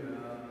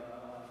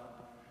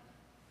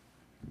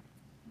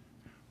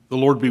The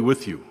Lord be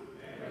with you.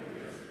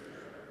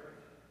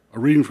 A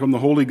reading from the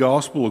Holy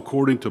Gospel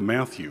according to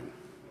Matthew.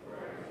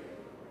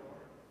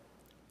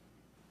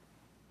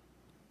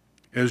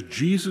 As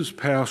Jesus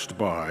passed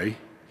by,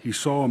 he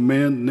saw a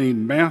man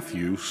named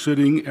Matthew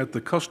sitting at the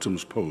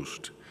customs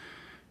post.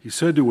 He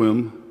said to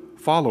him,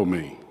 "Follow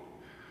me."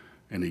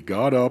 And he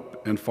got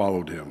up and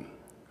followed him.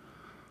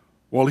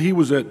 While he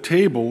was at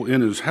table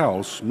in his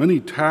house, many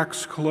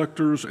tax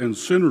collectors and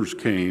sinners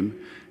came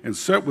and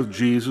sat with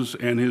Jesus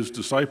and his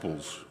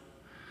disciples.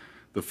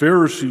 The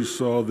Pharisees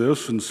saw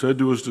this and said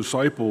to his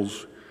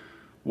disciples,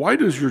 "Why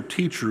does your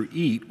teacher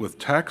eat with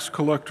tax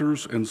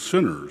collectors and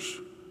sinners?"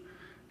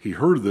 He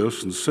heard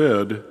this and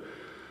said,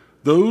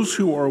 "Those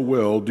who are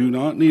well do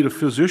not need a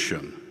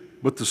physician,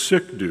 but the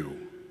sick do.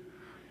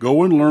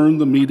 Go and learn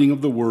the meaning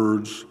of the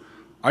words,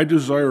 'I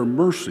desire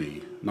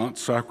mercy, not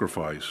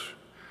sacrifice.'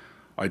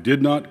 I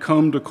did not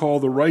come to call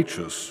the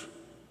righteous,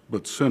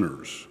 but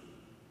sinners."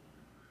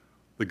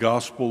 The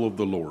Gospel of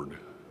the Lord.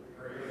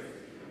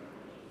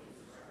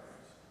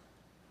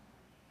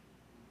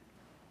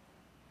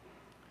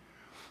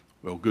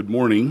 Well, good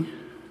morning.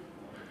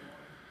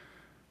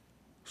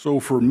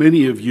 So for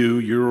many of you,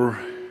 you're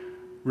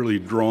really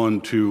drawn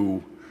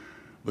to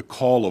the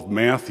call of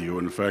Matthew.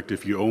 In fact,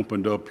 if you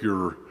opened up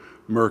your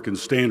American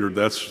Standard,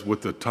 that's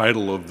what the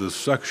title of this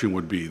section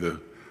would be, the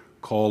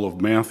Call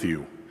of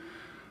Matthew.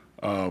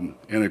 And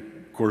of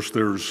course,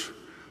 there's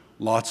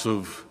lots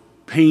of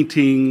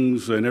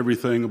paintings and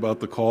everything about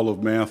the Call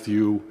of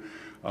Matthew.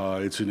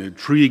 It's an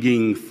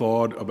intriguing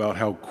thought about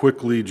how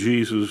quickly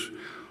Jesus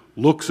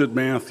looks at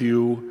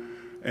Matthew,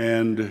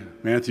 and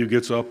Matthew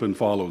gets up and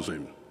follows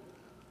him.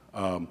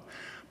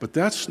 But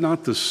that's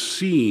not the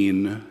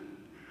scene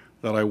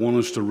that I want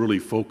us to really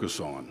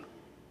focus on,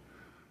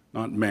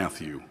 not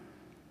Matthew.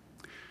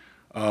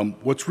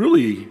 What's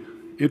really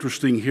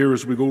interesting here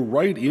is we go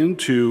right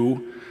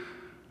into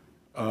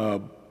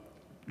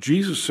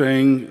Jesus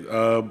saying,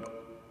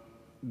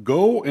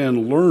 "Go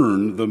and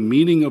learn the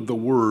meaning of the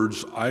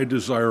words, 'I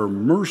desire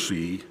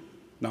mercy,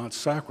 not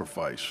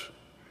sacrifice.'"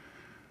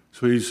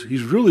 So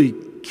he's really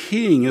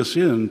keying us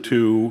in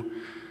to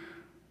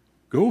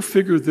go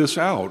figure this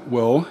out.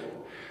 Well,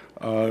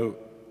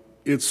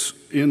 it's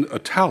in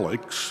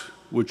italics,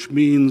 which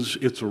means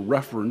it's a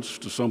reference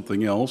to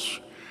something else.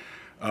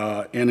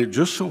 And it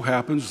just so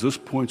happens this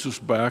points us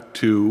back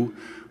to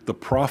the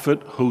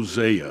prophet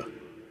Hosea.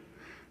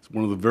 It's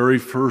one of the very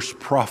first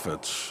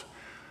prophets.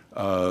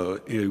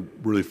 It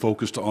really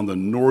focused on the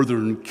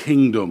northern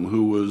kingdom,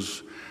 who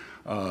was,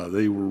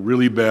 they were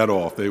really bad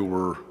off. They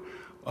were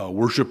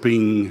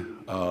worshiping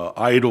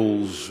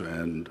idols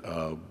and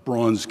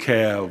bronze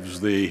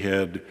calves. They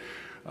had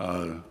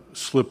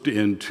slipped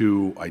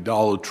into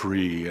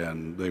idolatry,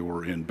 and they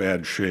were in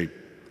bad shape.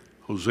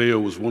 Hosea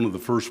was one of the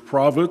first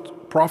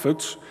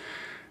prophets,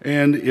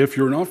 and if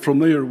you're not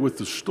familiar with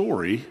the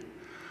story,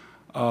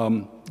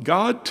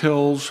 God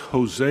tells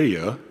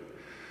Hosea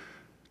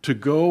to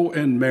go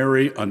and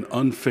marry an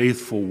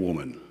unfaithful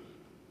woman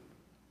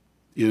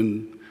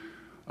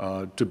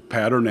to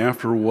pattern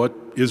after what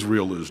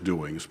Israel is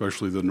doing,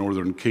 especially the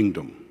northern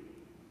kingdom.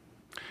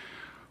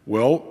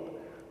 Well,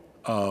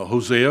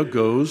 Hosea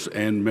goes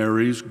and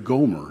marries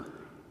Gomer.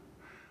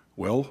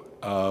 Well,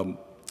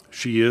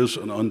 she is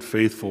an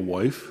unfaithful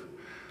wife.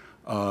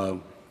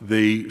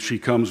 She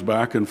comes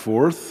back and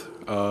forth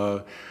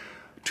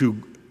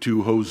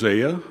to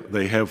Hosea.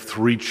 They have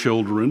 3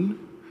 children.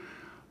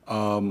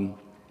 While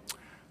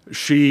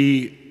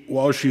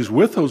she's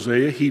with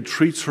Hosea, he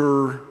treats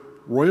her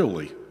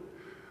royally.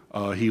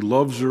 He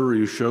loves her.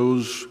 He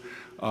shows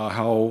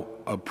how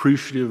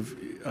appreciative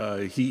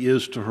he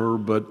is to her,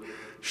 but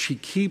she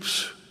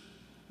keeps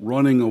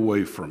running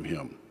away from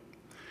him.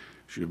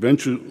 She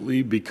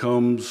eventually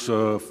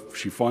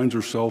she finds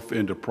herself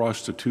into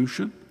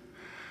prostitution,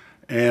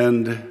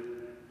 and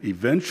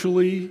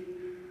eventually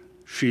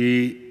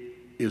she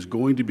is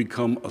going to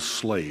become a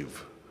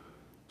slave.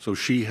 So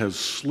she has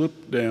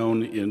slipped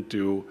down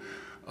into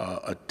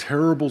a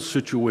terrible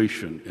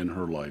situation in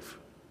her life.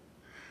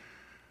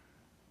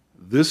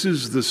 This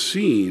is the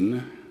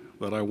scene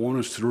that I want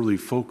us to really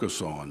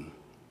focus on,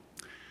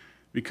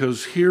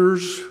 because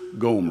here's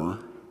Gomer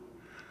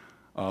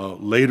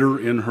later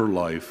in her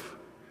life.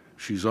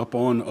 She's up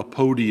on a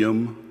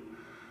podium.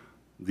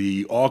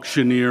 The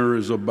auctioneer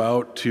is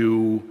about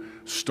to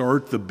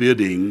start the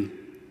bidding.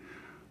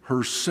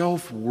 Her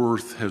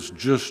self-worth has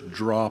just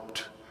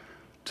dropped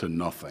to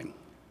nothing.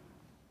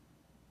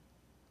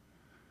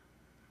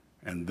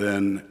 And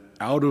then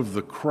out of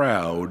the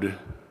crowd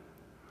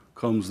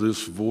comes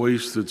this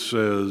voice that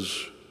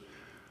says,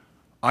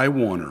 "I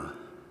want her.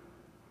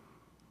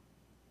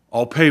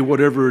 I'll pay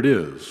whatever it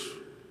is.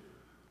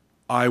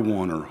 I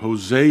want her."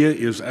 Hosea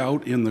is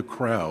out in the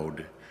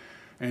crowd,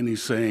 and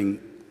he's saying,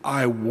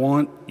 "I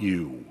want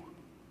you."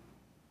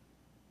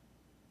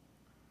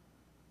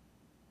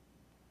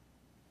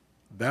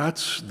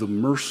 That's the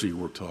mercy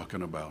we're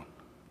talking about.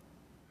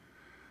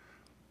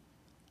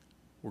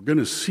 We're going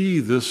to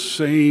see this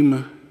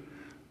same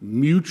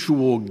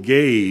mutual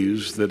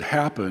gaze that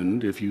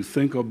happened, if you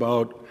think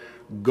about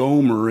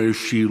Gomer as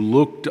she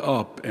looked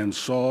up and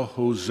saw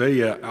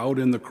Hosea out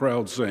in the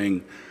crowd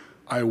saying,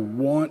 I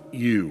want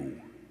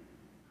you.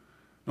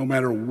 No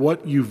matter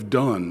what you've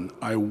done,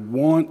 I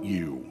want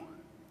you.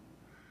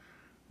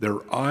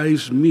 Their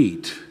eyes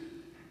meet.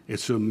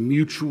 It's a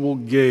mutual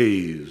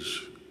gaze.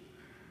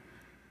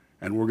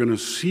 And we're going to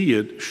see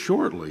it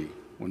shortly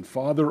when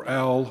Father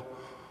Al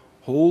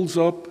holds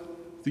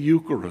up the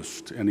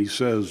Eucharist and he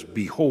says,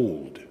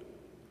 behold,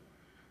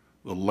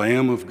 the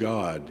Lamb of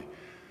God.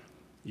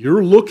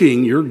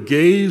 You're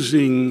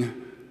gazing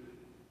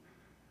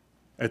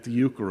at the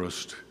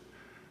Eucharist,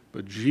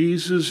 but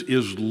Jesus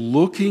is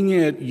looking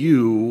at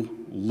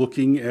you,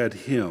 looking at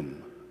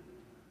him.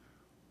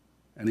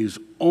 And he's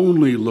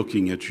only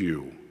looking at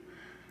you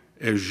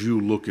as you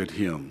look at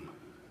him.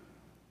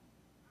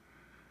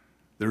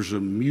 There's a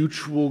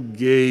mutual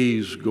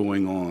gaze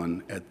going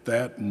on at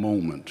that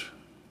moment.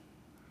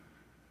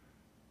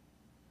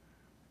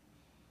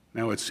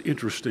 Now it's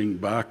interesting,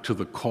 back to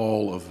the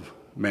call of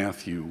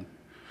Matthew.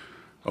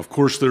 Of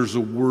course, there's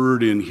a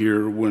word in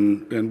here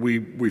and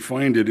we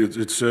find it.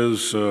 It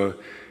says,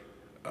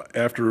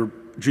 after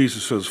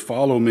Jesus says,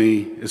 follow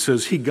me, it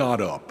says he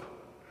got up.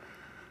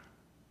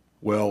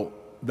 Well,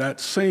 that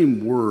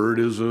same word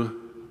is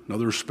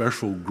another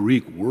special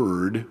Greek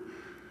word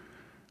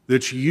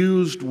that's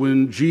used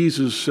when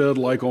Jesus said,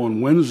 like on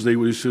Wednesday,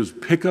 when he says,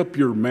 pick up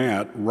your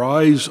mat,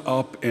 rise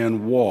up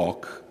and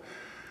walk.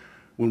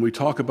 When we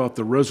talk about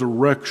the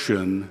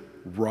resurrection,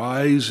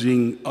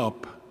 rising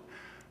up,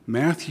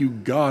 Matthew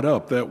got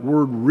up. That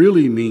word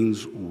really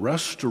means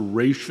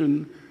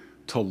restoration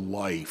to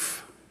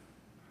life.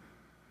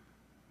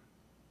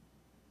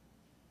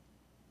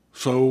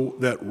 So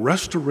that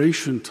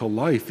restoration to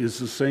life is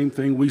the same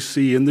thing we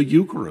see in the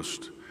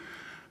Eucharist.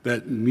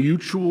 That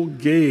mutual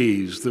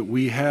gaze that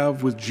we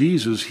have with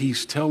Jesus,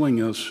 he's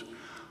telling us,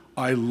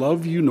 I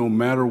love you no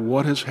matter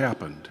what has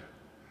happened.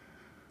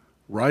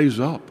 Rise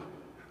up,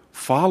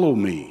 follow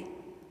me,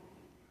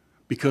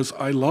 because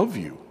I love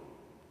you.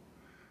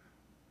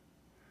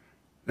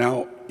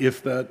 Now,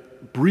 if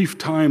that brief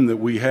time that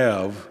we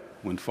have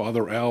when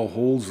Father Al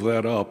holds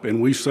that up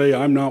and we say,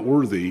 I'm not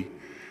worthy,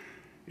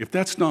 if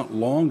that's not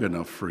long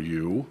enough for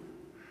you,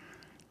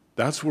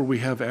 that's where we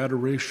have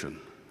adoration.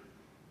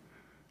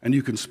 And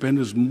you can spend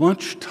as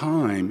much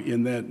time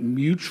in that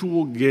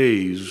mutual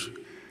gaze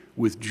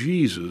with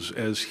Jesus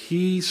as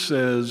he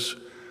says,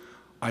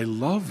 I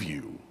love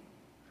you.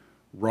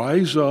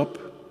 Rise up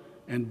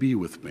and be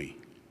with me.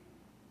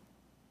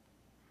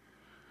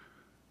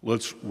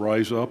 Let's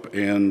rise up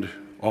and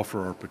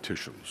offer our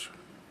petitions.